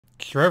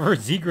Trevor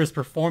Zegras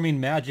performing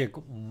magic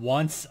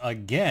once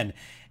again,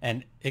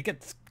 and it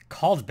gets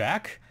called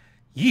back?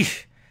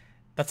 Yeesh.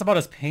 That's about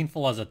as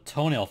painful as a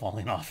toenail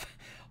falling off.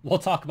 We'll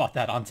talk about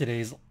that on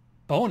today's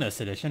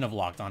bonus edition of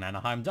Locked On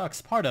Anaheim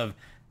Ducks, part of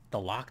the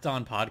Locked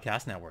On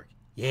Podcast Network.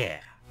 Yeah.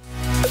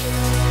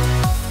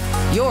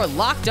 You're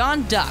Locked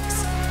On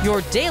Ducks, your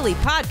daily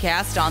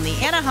podcast on the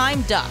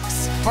Anaheim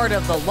Ducks, part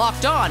of the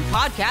Locked On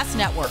Podcast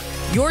Network,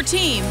 your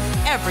team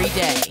every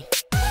day.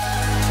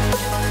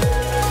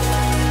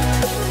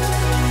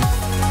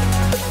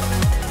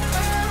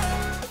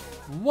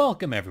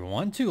 Welcome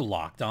everyone to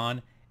Locked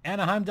On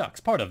Anaheim Ducks,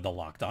 part of the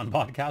Locked On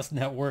Podcast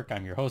Network.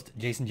 I'm your host,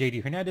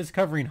 JD Hernandez,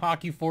 covering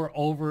hockey for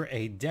over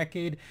a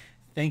decade.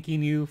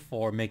 Thanking you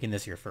for making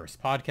this your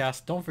first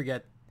podcast. Don't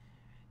forget,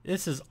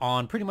 this is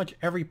on pretty much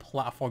every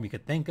platform you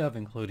could think of,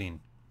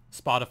 including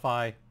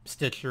Spotify,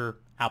 Stitcher,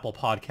 Apple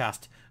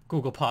Podcast,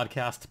 Google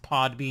Podcast,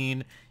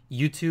 Podbean,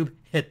 YouTube.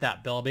 Hit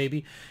that bell,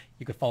 baby.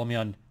 You can follow me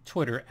on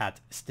Twitter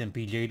at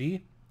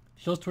StimpyJD.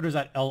 Show's Twitter's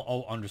at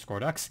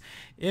LO_Ducks.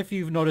 If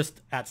you've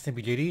noticed at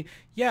StimpyJD,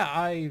 yeah,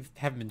 I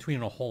haven't been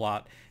tweeting a whole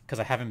lot because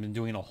I haven't been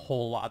doing a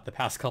whole lot the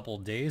past couple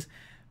of days.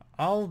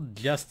 I'll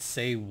just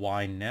say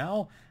why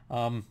now.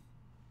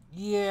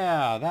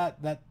 Yeah,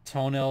 that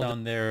toenail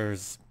down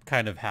there's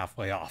kind of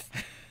halfway off.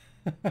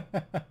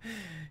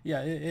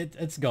 Yeah,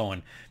 it's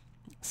going.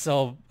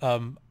 So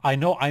I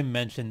know I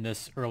mentioned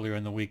this earlier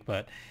in the week,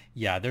 but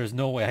yeah, there's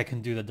no way I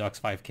can do the Ducks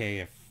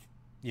 5K if,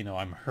 you know,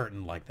 I'm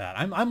hurting like that.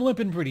 I'm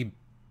limping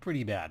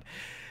pretty bad.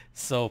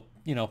 So,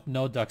 you know,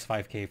 no Ducks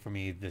 5K for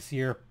me this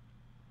year.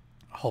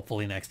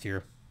 Hopefully next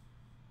year.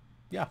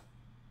 Yeah.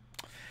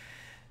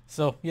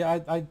 So, yeah,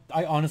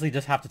 I honestly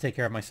just have to take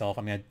care of myself.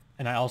 I mean,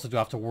 and I also do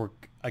have to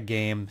work a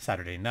game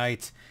Saturday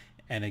night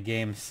and a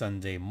game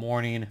Sunday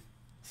morning.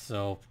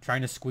 So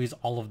trying to squeeze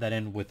all of that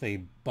in with a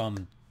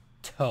bum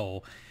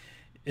toe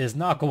is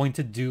not going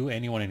to do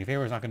anyone any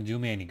favors. It's not going to do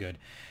me any good.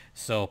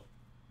 So,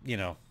 you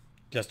know,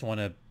 just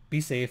want to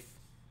be safe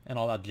and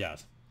all that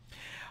jazz.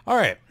 All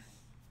right.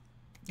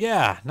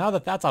 Yeah, now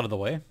that that's out of the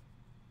way,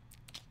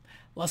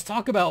 let's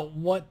talk about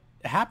what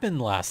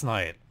happened last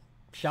night,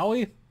 shall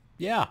we?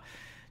 Yeah.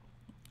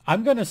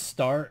 I'm going to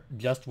start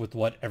just with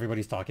what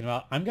everybody's talking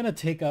about. I'm going to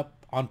take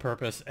up on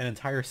purpose an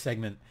entire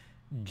segment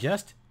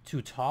just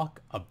to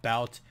talk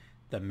about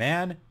the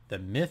man, the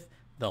myth,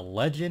 the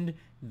legend,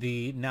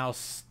 the now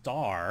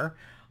star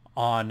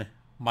on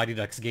Mighty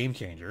Ducks Game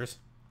Changers,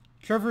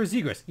 Trevor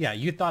Zegras. Yeah,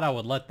 you thought I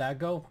would let that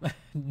go?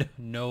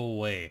 No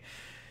way.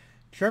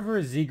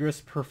 Trevor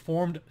Zegras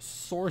performed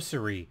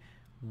sorcery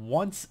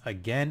once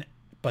again,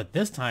 but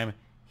this time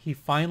he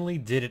finally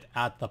did it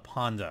at the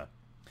Ponda.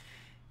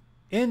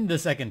 In the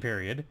second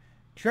period,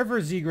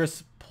 Trevor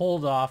Zegras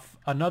pulled off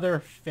another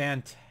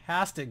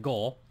fantastic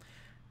goal,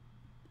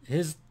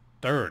 his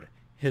third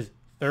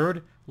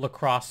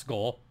Lacrosse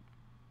goal,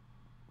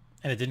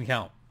 and it didn't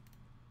count.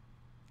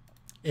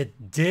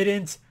 It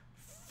didn't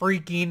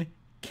freaking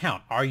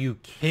count. Are you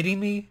kidding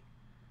me?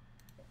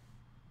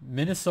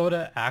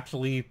 Minnesota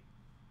actually,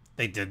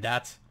 they did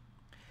that.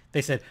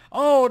 They said,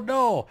 oh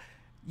no,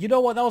 you know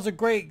what, that was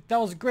great,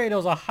 it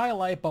was a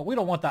highlight, but we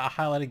don't want that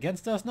highlight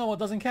against us. No, it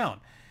doesn't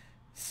count.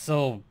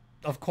 So,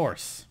 of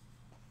course,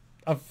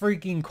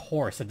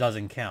 it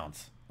doesn't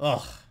count.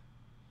 Ugh.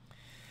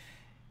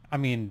 I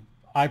mean,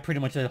 I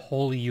pretty much said,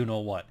 holy you know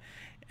what.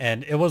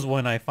 And it was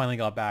when I finally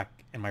got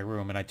back in my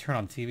room and I turned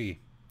on TV.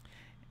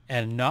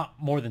 And not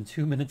more than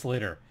 2 minutes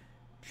later,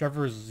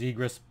 Trevor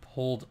Zegras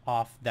pulled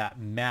off that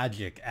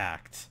magic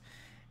act.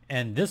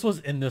 And this was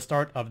in the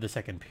start of the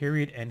second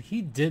period, and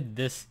he did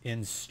this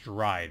in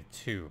stride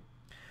too.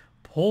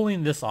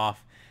 Pulling this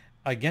off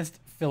against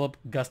Philip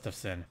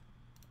Gustafsson.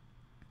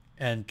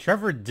 And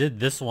Trevor did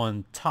this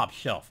one top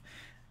shelf.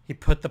 He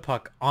put the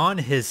puck on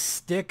his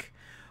stick,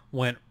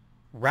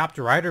 wrapped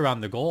right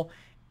around the goal,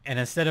 and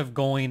instead of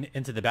going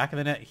into the back of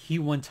the net, he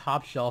went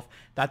top shelf.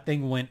 That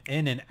thing went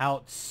in and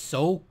out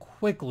so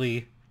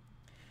quickly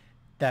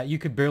that you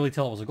could barely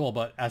tell it was a goal.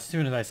 But as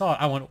soon as I saw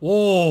it, I went,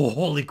 whoa,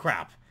 holy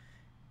crap.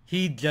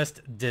 He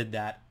just did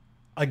that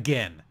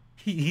again.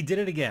 He did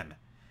it again.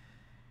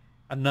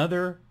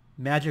 Another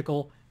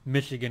magical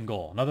Michigan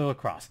goal. Another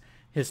Lacrosse.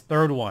 His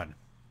third one.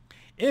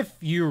 If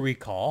you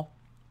recall,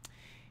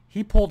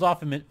 he's pulled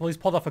off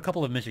a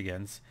couple of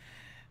Michigans,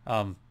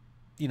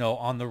 you know,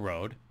 on the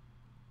road.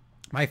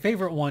 My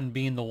favorite one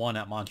being the one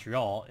at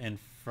Montreal in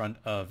front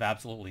of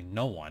absolutely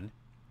no one.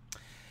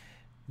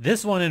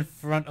 This one in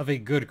front of a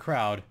good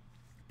crowd.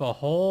 But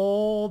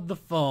hold the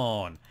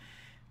phone.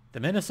 The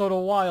Minnesota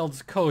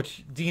Wild's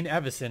coach, Dean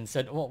Evison,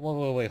 said,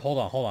 wait, hold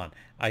on.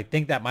 I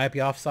think that might be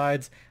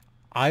offsides.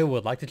 I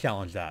would like to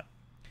challenge that.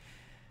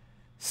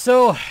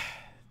 So,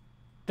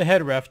 the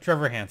head ref,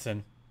 Trevor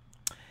Hansen,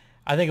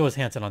 I think it was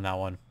Hansen on that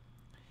one,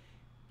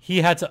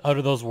 he had to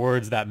utter those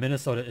words that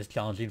Minnesota is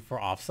challenging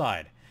for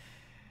offside.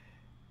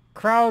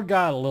 Crowd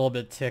got a little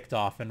bit ticked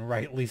off, and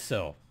rightly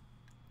so.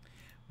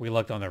 We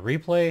looked on the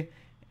replay,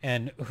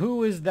 and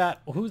who's that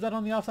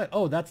on the offside?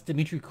 Oh, that's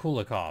Dmitry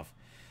Kulikov.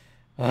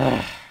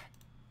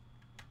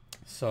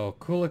 So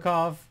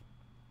Kulikov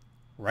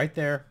right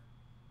there,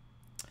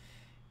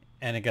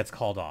 and it gets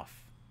called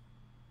off.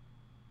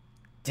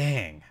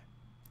 Dang.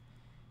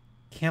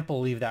 Can't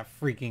believe that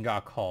freaking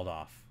got called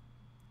off.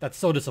 That's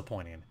so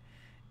disappointing.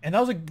 And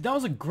that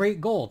was a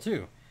great goal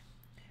too.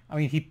 I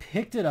mean, he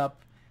picked it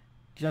up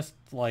just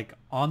like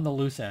on the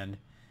loose end,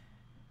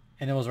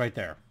 and it was right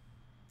there.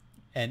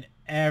 And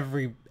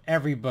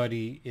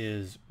everybody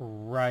is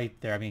right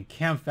there. I mean,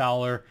 Cam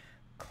Fowler,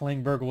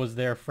 Klingberg was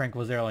there, Frank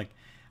was there. Like,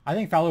 I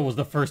think Fowler was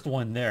the first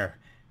one there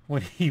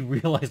when he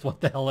realized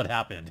what the hell had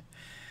happened.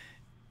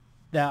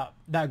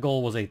 That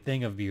goal was a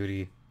thing of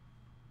beauty,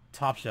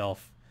 top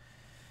shelf.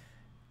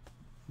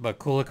 But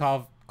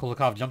Kulikov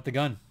jumped the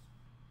gun,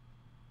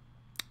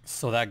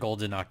 so that goal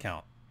did not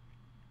count.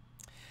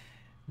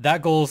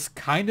 That goal's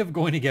kind of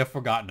going to get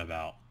forgotten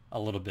about a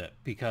little bit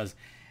because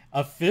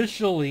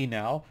officially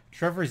now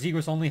Trevor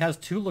Zegras only has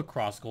 2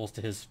 lacrosse goals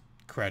to his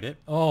credit.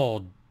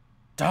 Oh,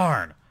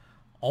 darn.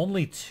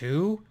 Only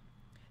 2?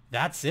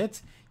 That's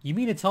it? You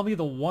mean to tell me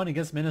the one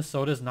against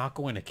Minnesota is not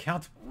going to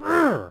count?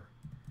 Rrr!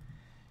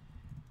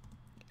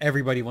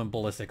 Everybody went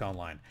ballistic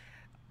online.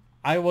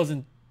 I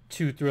wasn't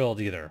too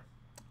thrilled either.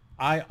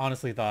 I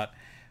honestly thought,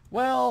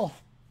 well,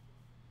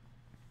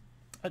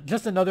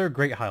 just another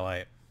great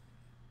highlight.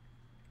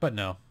 But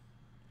no.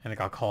 And it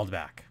got called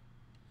back.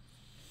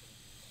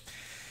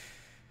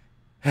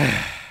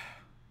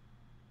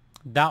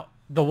 The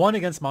one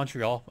against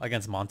Montreal,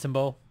 against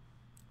Montembeault,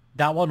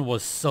 that one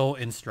was so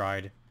in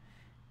stride.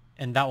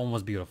 And that one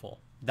was beautiful.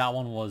 That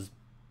one was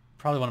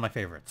probably one of my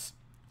favorites.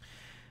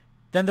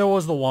 Then there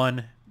was the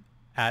one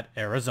at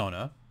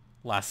Arizona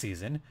last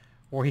season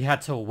where he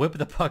had to whip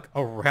the puck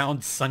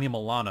around Sonny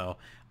Milano.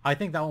 I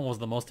think that one was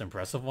the most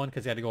impressive one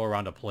because he had to go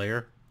around a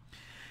player.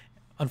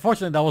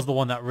 Unfortunately, that was the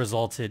one that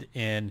resulted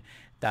in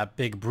that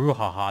big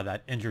brouhaha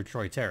that injured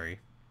Troy Terry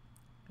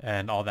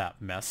and all that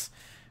mess.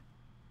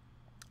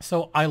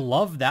 So I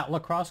love that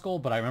lacrosse goal,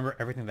 but I remember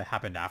everything that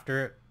happened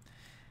after it.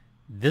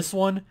 This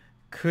one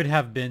could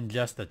have been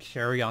just the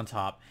cherry on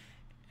top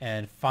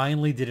and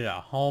finally did it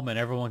at home and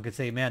everyone could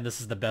say, man,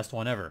 this is the best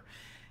one ever.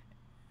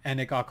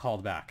 And it got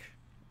called back.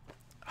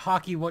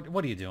 Hockey, what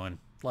are you doing?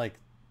 Like,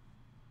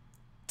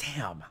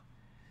 damn.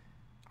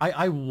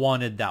 I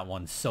wanted that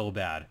one so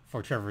bad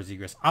for Trevor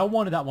Zegras. I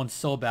wanted that one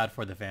so bad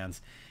for the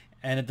fans,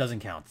 and it doesn't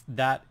count.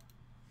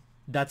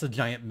 That's a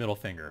giant middle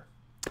finger.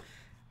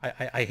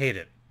 I hate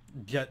it.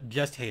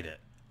 Just hate it.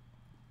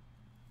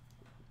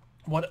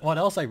 What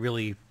else I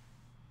really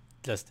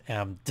just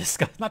am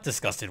not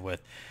disgusted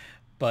with,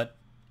 but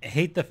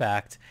hate the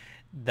fact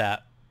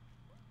that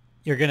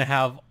you're going to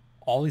have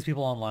all these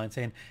people online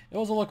saying, it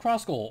was a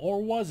lacrosse goal,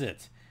 or was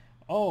it?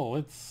 Oh,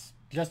 it's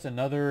just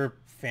another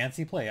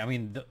fancy play. I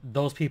mean,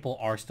 those people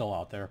are still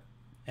out there,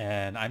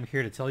 and I'm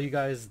here to tell you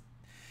guys,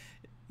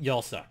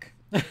 y'all suck.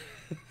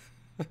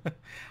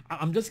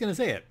 I'm just going to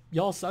say it.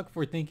 Y'all suck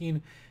for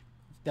thinking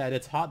that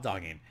it's hot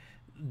dogging.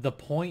 The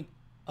point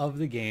of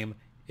the game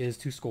is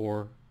to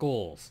score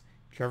goals.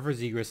 Trevor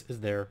Zegras is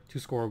there to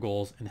score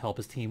goals and help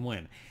his team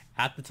win.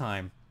 At the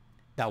time,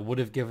 that would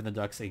have given the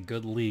Ducks a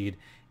good lead,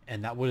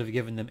 and that would have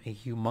given them a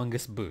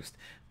humongous boost.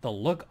 The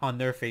look on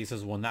their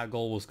faces when that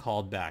goal was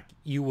called back,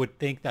 you would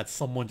think that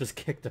someone just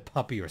kicked a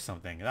puppy or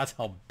something. That's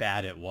how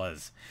bad it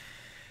was.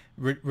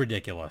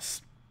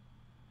 Ridiculous.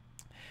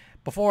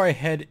 Before I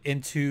head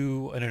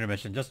into an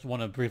intermission, just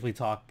want to briefly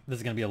talk. This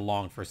is going to be a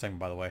long first segment,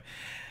 by the way.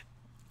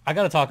 I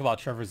got to talk about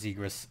Trevor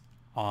Zegras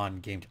on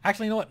game.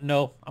 Actually, you know what?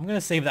 No, I'm going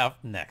to save that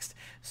next.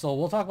 So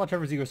we'll talk about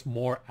Trevor Zegras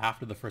more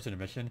after the first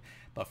intermission.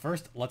 But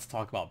first, let's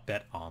talk about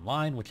Bet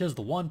Online, which is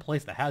the one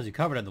place that has you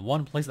covered and the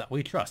one place that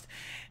we trust.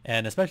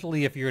 And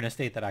especially if you're in a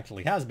state that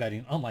actually has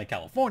betting, unlike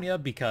California,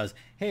 because,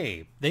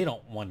 hey, they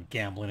don't want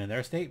gambling in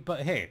their state.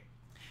 But hey,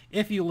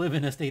 if you live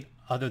in a state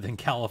other than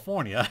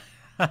California,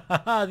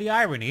 the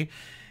irony,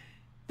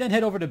 then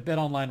head over to Bet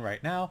Online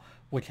right now,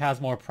 which has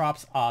more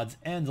props, odds,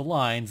 and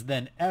lines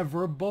than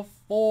ever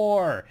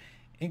before,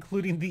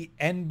 including the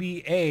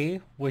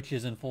NBA, which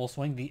is in full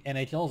swing. The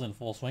NHL is in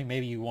full swing.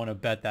 Maybe you want to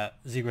bet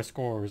that Zegras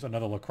scores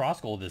another lacrosse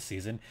goal this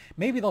season.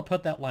 Maybe they'll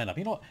put that line up.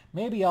 You know what?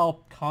 Maybe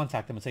I'll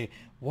contact them and say,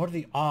 what are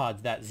the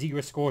odds that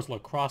Zegras scores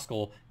lacrosse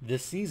goal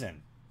this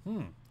season?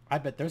 I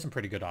bet there's some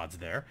pretty good odds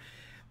there.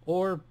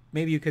 Or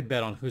maybe you could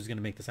bet on who's going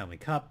to make the Stanley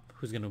Cup,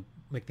 who's going to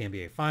make the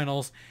NBA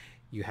Finals.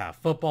 You have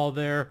football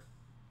there.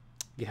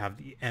 You have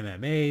the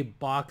MMA,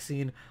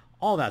 boxing,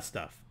 all that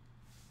stuff.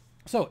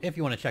 So if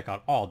you want to check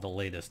out all the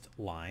latest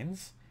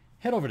lines,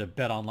 head over to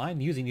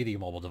BetOnline using either your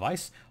mobile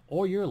device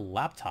or your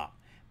laptop.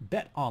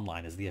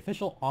 BetOnline is the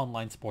official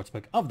online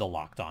sportsbook of the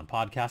Locked On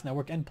Podcast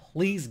Network, and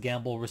please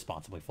gamble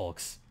responsibly,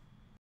 folks.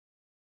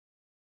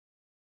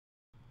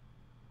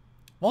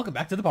 Welcome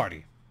back to the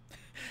party.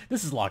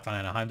 This is Locked On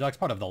Anaheim Ducks,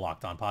 part of the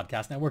Locked On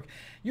Podcast Network.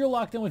 You're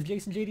locked in with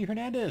Jason JD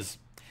Hernandez.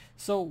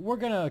 So we're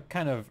going to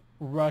kind of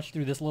rush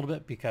through this a little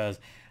bit because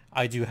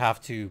I do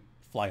have to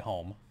fly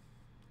home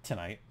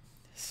tonight.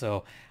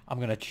 So I'm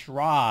going to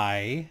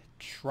try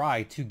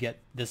to get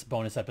this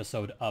bonus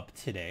episode up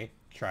today.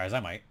 Try as I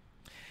might.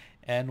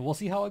 And we'll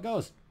see how it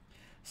goes.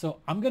 So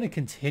I'm going to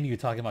continue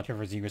talking about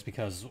Trevor Zegras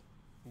because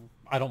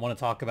I don't want to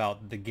talk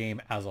about the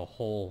game as a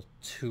whole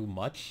too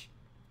much.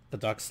 The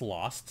Ducks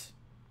lost.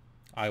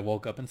 I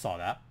woke up and saw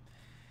that.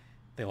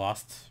 They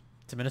lost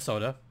to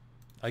Minnesota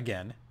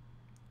again,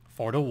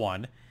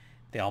 4-1.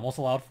 They almost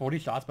allowed 40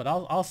 shots, but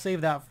I'll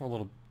save that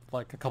for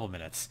a couple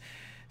minutes.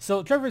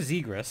 So Trevor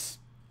Zegras,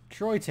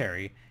 Troy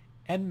Terry,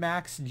 and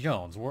Max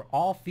Jones were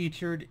all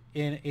featured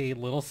in a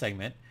little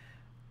segment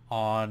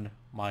on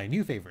my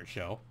new favorite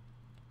show,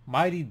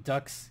 Mighty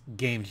Ducks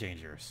Game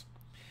Changers.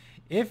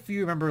 If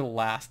you remember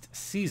last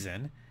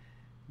season,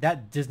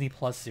 that Disney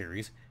Plus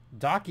series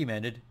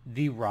documented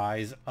the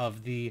rise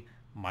of the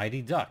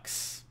Mighty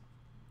Ducks,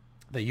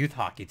 the youth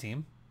hockey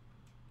team,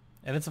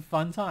 and it's a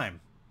fun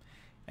time.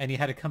 And he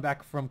had to come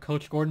back from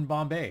Coach Gordon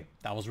Bombay.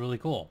 That was really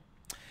cool.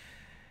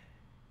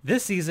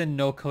 This season,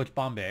 no Coach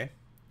Bombay,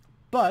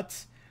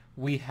 but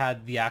we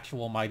had the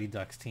actual Mighty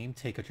Ducks team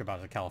take a trip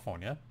out to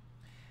California,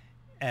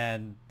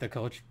 and the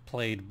coach,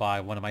 played by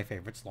one of my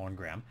favorites, Lauren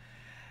Graham,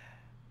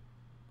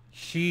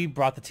 she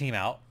brought the team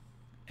out,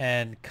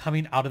 and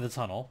coming out of the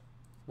tunnel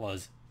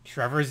was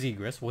Trevor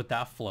Zegras with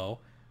that flow,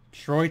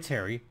 Troy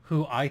Terry,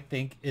 who I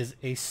think is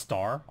a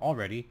star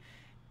already,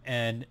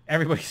 and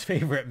everybody's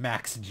favorite,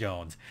 Max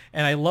Jones.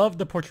 And I love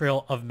the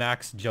portrayal of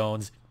Max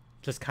Jones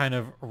just kind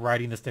of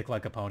riding the stick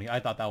like a pony. I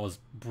thought that was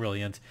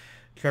brilliant.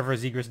 Trevor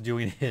Zegras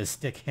doing his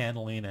stick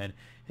handling and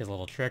his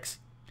little tricks,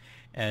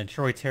 and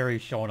Troy Terry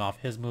showing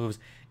off his moves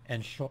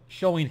and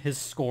showing his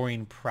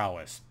scoring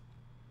prowess.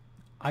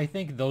 I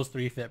think those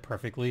three fit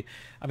perfectly.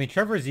 I mean,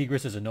 Trevor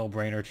Zegras is a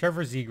no-brainer.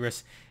 Trevor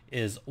Zegras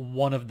is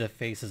one of the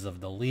faces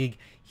of the league.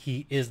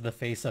 He is the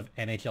face of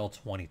NHL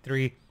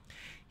 23.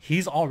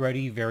 He's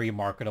already very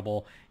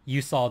marketable.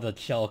 You saw the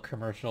Chell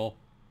commercial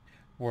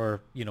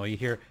where, you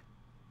hear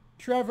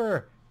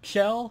Trevor,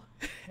 Chell,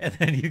 and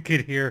then you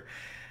could hear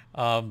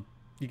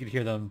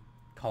them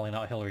calling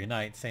out Hillary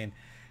Knight saying,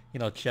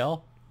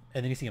 Chell,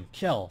 and then you see him,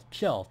 Chell,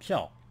 Chell,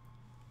 Chell.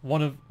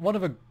 One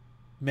of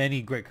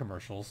many great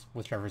commercials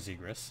with Trevor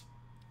Zegras.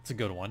 It's a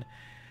good one.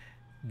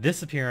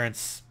 This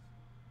appearance,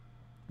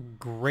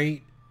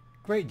 great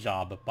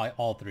job by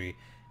all three.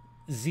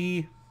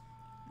 Z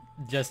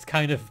just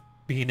kind of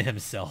being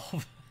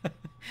himself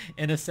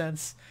in a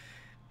sense.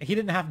 He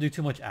didn't have to do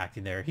too much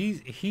acting there.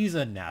 He's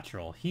a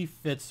natural. He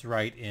fits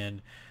right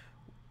in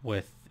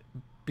with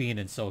being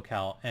in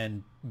SoCal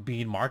and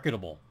being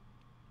marketable.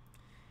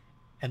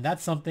 And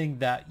that's something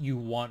that you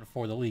want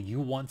for the league.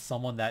 You want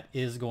someone that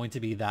is going to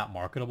be that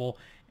marketable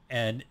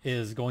and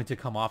is going to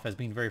come off as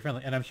being very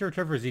friendly. And I'm sure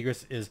Trevor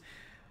Zegras is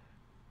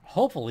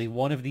hopefully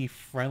one of the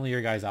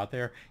friendlier guys out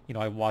there.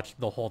 I watched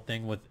the whole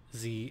thing with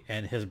Z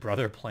and his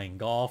brother playing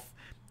golf.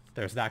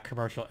 There's that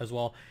commercial as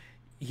well.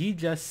 He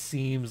just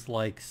seems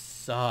like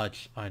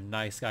such a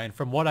nice guy. And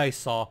from what I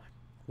saw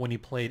when he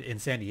played in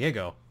San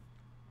Diego,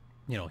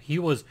 he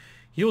was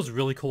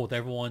really cool with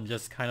everyone,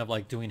 just kind of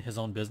like doing his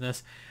own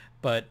business.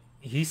 But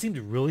he seemed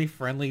really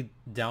friendly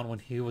down when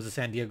he was a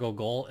San Diego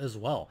goal as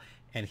well.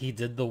 And he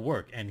did the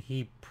work, and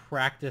he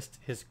practiced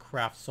his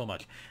craft so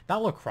much.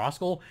 That lacrosse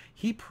goal,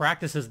 he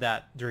practices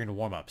that during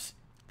warm-ups.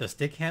 The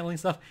stick handling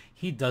stuff,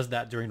 he does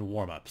that during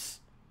warm-ups.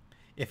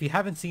 If you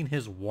haven't seen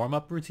his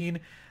warm-up routine,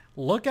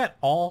 look at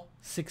all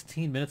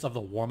 16 minutes of the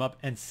warm-up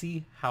and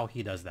see how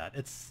he does that.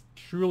 It's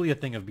truly a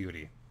thing of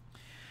beauty.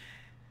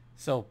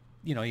 So,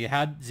 you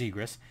had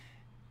Zegras.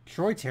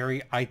 Troy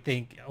Terry, I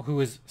think, who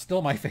is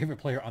still my favorite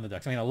player on the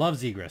Ducks. I mean, I love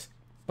Zegras,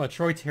 but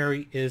Troy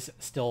Terry is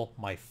still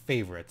my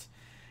favorite,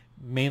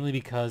 mainly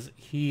because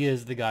he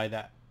is the guy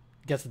that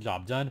gets the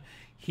job done.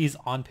 He's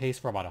on pace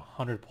for about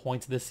 100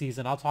 points this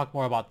season. I'll talk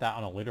more about that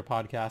on a later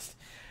podcast.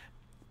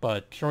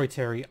 But Troy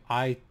Terry,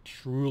 I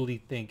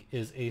truly think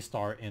is a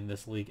star in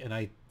this league, and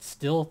I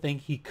still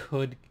think he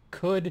could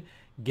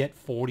get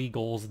 40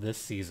 goals this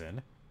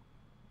season.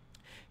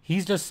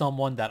 He's just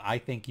someone that I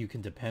think you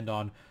can depend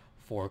on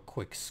for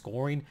quick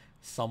scoring,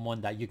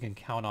 someone that you can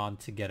count on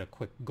to get a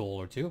quick goal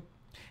or two.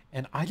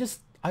 And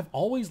I've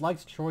always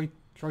liked Troy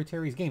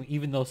Terry's game,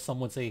 even though some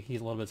would say he's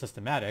a little bit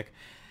systematic.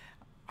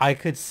 I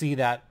could see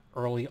that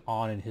early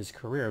on in his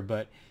career,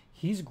 but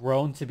he's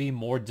grown to be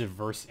more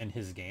diverse in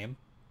his game.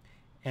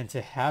 And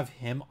to have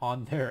him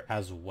on there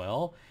as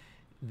well,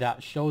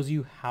 that shows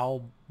you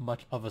how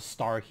much of a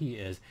star he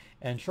is.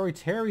 And Troy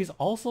Terry's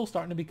also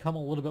starting to become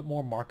a little bit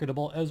more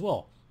marketable as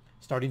well.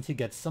 Starting to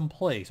get some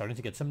play, starting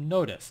to get some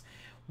notice.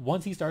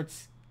 Once he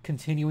starts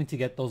continuing to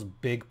get those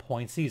big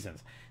point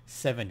seasons,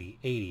 70,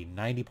 80,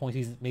 90 point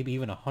seasons, maybe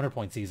even 100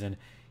 point season,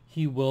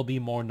 he will be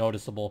more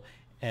noticeable,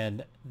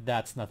 and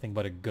that's nothing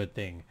but a good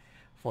thing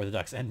for the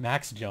Ducks. And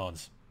Max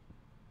Jones,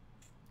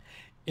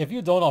 if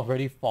you don't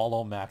already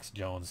follow Max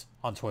Jones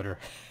on Twitter,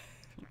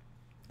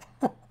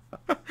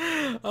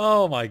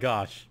 oh my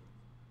gosh,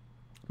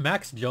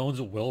 Max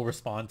Jones will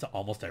respond to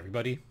almost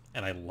everybody,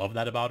 and I love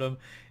that about him.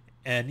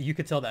 And you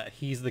could tell that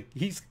he's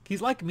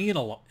like me in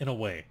a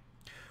way,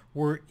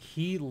 where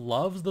he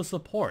loves the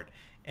support,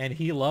 and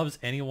he loves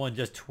anyone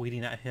just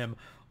tweeting at him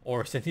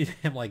or sending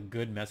him like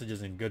good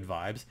messages and good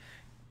vibes.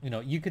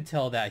 You could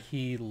tell that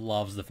he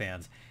loves the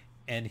fans,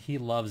 and he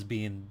loves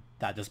being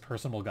that just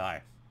personable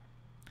guy.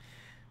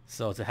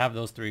 So to have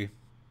those three,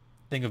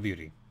 thing of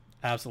beauty.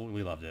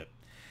 Absolutely loved it.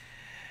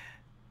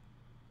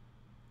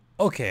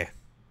 Okay.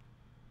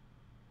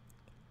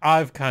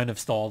 I've kind of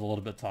stalled a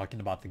little bit talking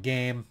about the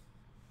game.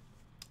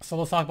 So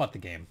let's talk about the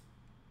game.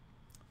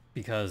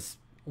 Because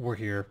we're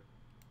here.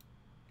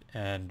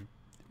 And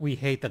we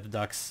hate that the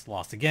Ducks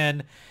lost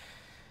again.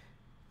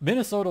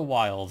 Minnesota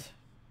Wild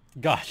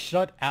got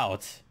shut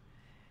out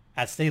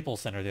at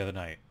Staples Center the other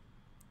night.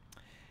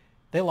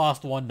 They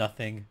lost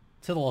 1-0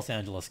 to the Los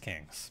Angeles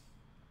Kings.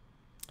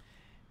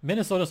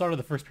 Minnesota started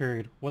the first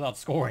period without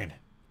scoring.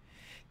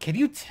 Can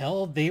you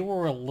tell they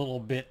were a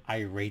little bit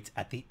irate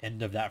at the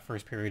end of that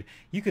first period?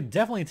 You could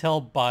definitely tell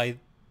by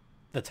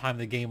the time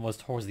the game was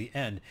towards the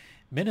end.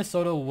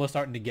 Minnesota was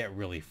starting to get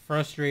really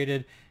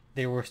frustrated.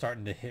 They were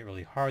starting to hit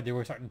really hard. They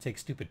were starting to take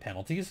stupid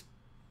penalties,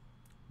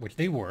 which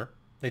they were.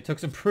 They took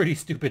some pretty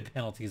stupid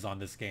penalties on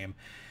this game.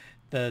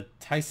 The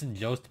Tyson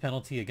Jost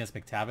penalty against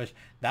McTavish,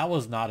 that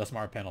was not a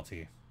smart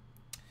penalty.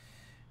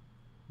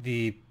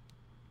 The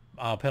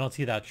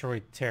penalty that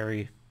Troy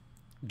Terry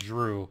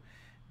drew,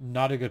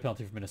 not a good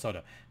penalty for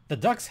Minnesota. The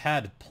Ducks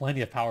had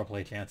plenty of power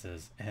play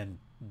chances and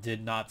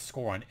did not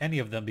score on any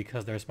of them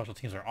because their special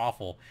teams are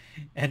awful.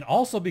 And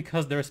also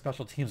because their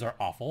special teams are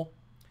awful,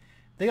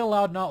 they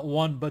allowed not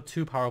one but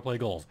 2 power play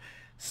goals.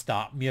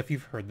 Stop me if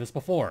you've heard this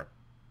before.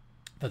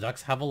 The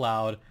Ducks have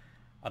allowed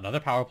another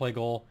power play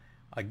goal.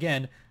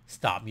 Again,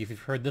 stop me if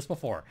you've heard this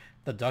before.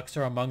 The Ducks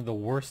are among the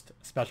worst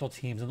special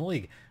teams in the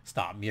league.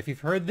 Stop me if you've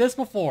heard this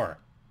before.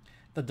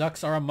 The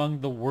Ducks are among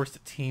the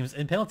worst teams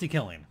in penalty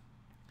killing.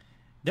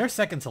 They're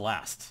second to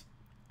last.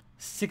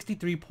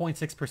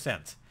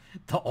 63.6%.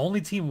 The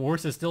only team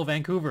worse is still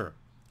Vancouver.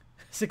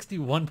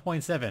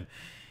 61.7.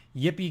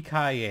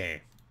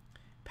 Yippee-ki-yay.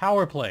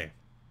 Power play.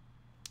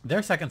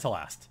 They're second to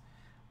last.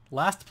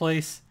 Last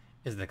place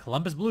is the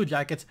Columbus Blue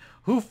Jackets,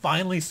 who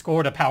finally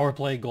scored a power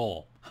play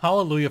goal.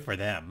 Hallelujah for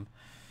them.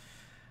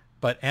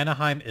 But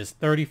Anaheim is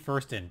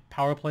 31st in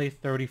power play,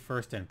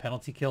 31st in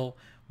penalty kill.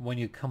 When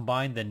you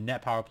combine the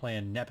net power play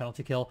and net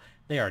penalty kill,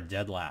 they are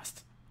dead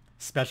last.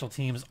 Special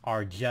teams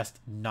are just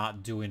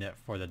not doing it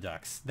for the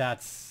Ducks.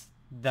 That's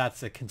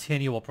a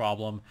continual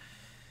problem.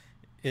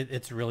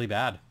 It's really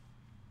bad.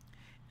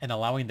 And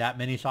allowing that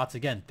many shots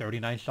again,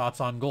 39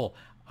 shots on goal.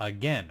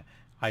 Again,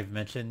 I've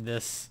mentioned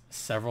this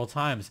several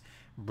times.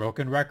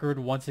 Broken record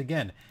once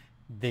again.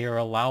 They are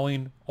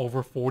allowing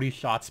over 40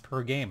 shots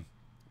per game.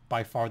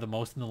 By far the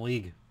most in the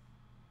league.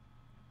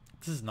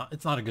 It's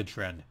not a good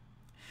trend.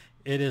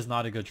 It is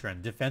not a good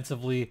trend.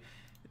 Defensively,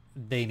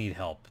 they need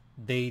help.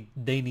 They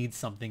need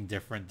something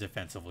different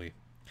defensively.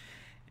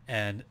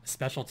 And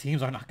special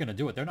teams are not going to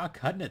do it. They're not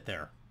cutting it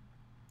there.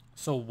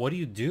 So what do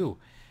you do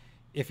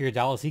if you're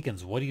Dallas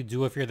Eakins? What do you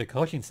do if you're the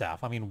coaching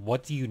staff? I mean,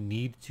 what do you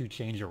need to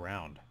change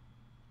around?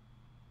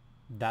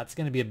 That's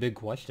going to be a big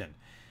question.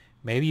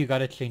 Maybe you got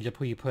to change up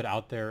who you put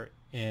out there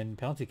in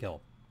penalty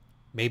kill.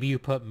 Maybe you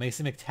put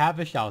Mason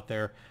McTavish out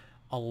there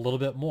a little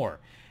bit more.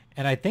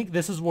 And I think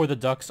this is where the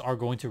Ducks are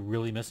going to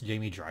really miss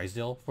Jamie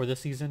Drysdale for this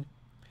season.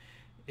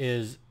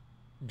 Is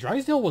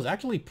Drysdale was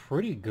actually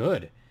pretty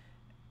good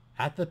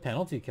at the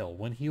penalty kill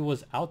when he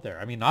was out there.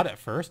 I mean, not at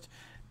first,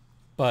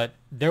 but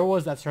there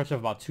was that stretch of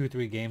about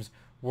 2-3 games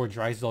where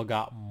Drysdale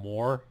got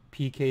more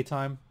PK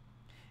time,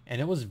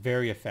 and it was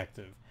very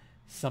effective.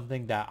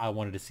 Something that I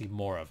wanted to see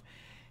more of.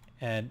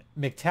 And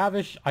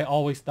McTavish, I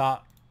always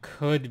thought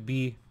could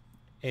be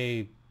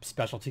a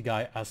specialty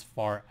guy as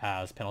far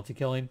as penalty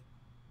killing.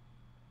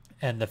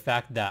 And the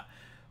fact that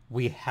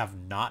we have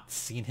not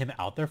seen him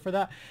out there for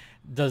that,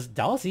 does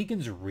Dallas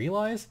Eakins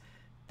realize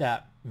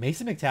that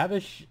Mason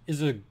McTavish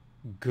is a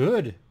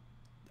good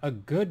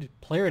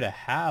player to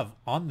have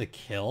on the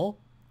kill?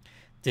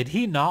 Did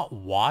he not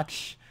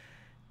watch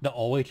the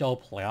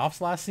OHL playoffs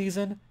last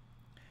season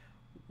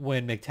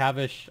when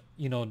McTavish,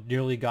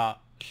 nearly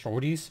got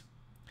shorties?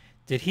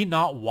 Did he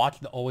not watch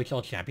the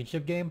OHL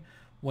championship game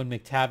when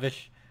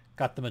McTavish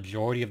got the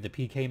majority of the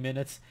PK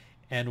minutes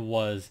and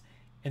was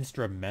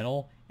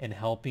instrumental in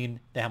helping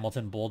the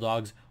Hamilton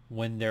Bulldogs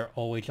win their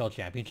OHL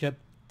championship?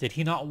 Did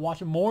he not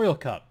watch Memorial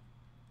Cup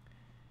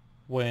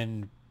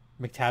when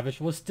McTavish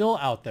was still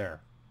out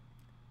there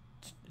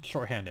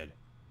shorthanded?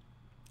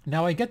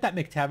 Now, I get that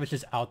McTavish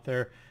is out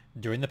there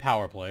during the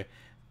power play,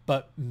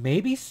 but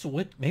maybe it's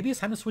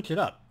time to switch it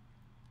up.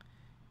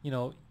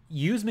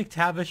 Use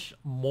McTavish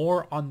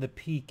more on the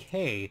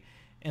PK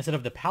instead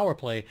of the power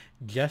play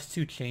just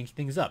to change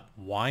things up.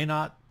 Why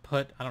not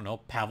put,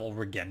 Pavel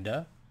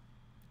Regenda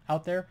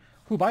out there,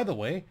 who, by the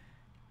way,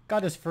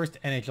 got his first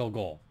NHL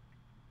goal.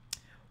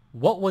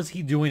 What was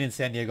he doing in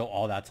San Diego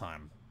all that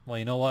time? Well,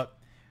 you know what?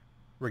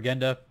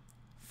 Regenda,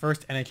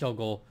 first NHL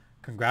goal.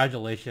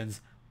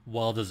 Congratulations.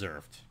 Well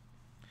deserved.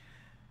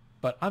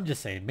 But I'm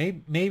just saying,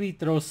 maybe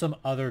throw some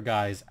other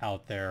guys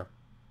out there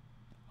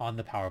on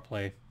the power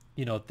play.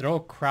 Throw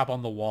crap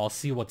on the wall,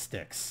 see what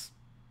sticks.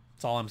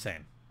 That's all I'm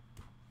saying.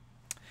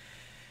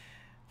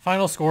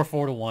 Final score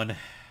 4-1.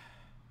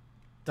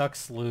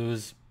 Ducks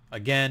lose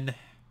again.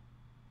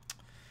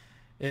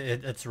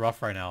 It's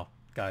rough right now,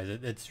 guys.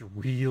 It's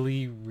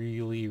really,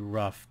 really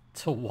rough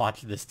to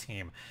watch this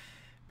team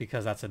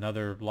because that's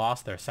another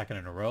loss, their second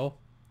in a row.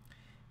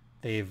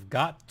 They've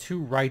got to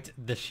right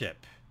the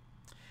ship.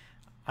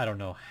 I don't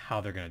know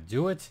how they're going to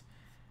do it,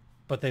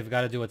 but they've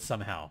got to do it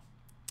somehow.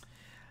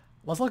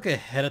 Let's look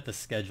ahead at the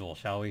schedule,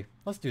 shall we?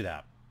 Let's do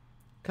that.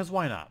 Because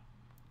why not?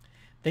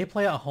 They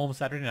play at home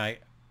Saturday night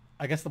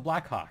against the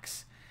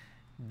Blackhawks.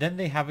 Then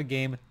they have a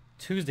game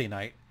Tuesday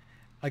night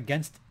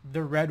against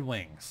the Red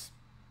Wings.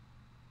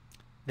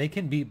 They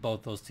can beat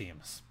both those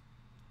teams.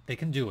 They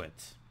can do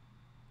it.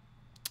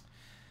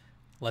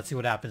 Let's see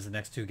what happens in the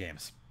next two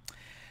games.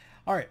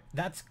 All right,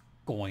 that's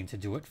going to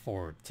do it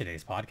for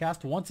today's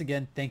podcast. Once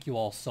again, thank you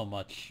all so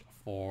much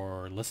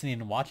for listening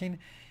and watching.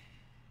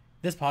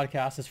 This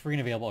podcast is free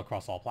and available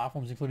across all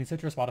platforms, including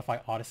Stitcher,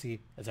 Spotify,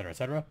 Odyssey, etc.,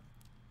 etc.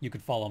 You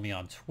can follow me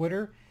on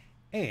Twitter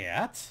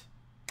at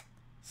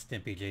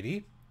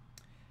StimpyJD.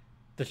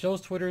 The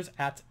show's Twitter is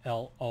at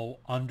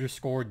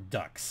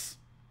LO_Ducks.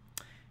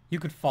 You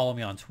could follow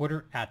me on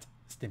Twitter at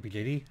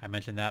StimpyJD. I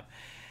mentioned that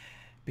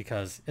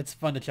because it's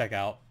fun to check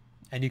out,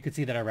 and you could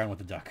see that I ran with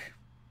the duck.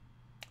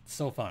 It's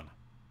so fun.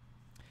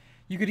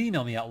 You could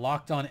email me at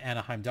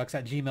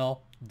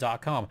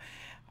lockedonanaheimducks@gmail.com.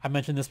 I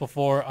mentioned this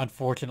before.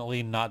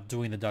 Unfortunately, not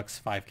doing the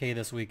Ducks 5K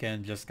this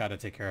weekend. Just got to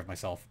take care of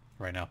myself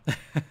right now.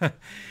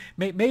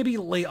 Maybe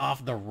lay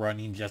off the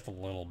running just a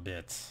little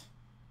bit.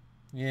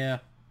 Yeah,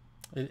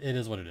 it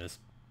is what it is.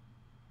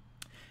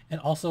 And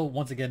also,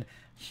 once again,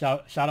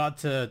 shout out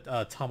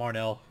to Tom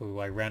Arnell, who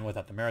I ran with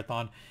at the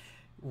marathon.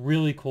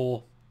 Really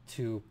cool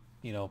to,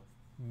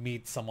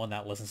 meet someone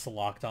that listens to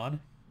Locked On.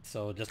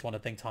 So just want to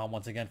thank Tom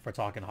once again for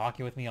talking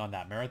hockey with me on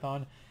that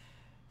marathon.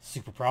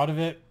 Super proud of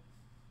it.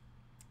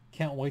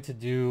 Can't wait to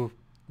do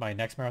my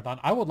next marathon.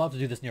 I would love to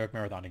do this New York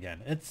Marathon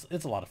again. It's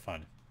a lot of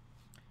fun.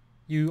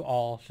 You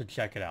all should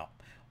check it out.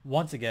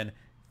 Once again,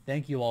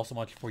 thank you all so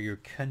much for your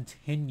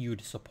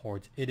continued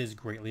support. It is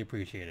greatly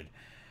appreciated.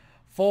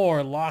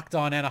 For Locked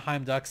On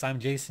Anaheim Ducks, I'm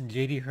Jason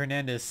JD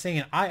Hernandez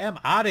saying I am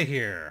out of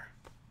here.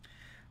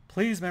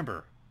 Please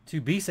remember to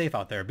be safe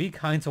out there. Be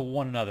kind to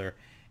one another.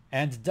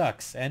 And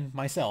Ducks and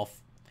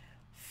myself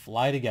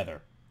fly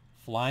together.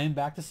 Flying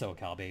back to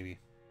SoCal, baby.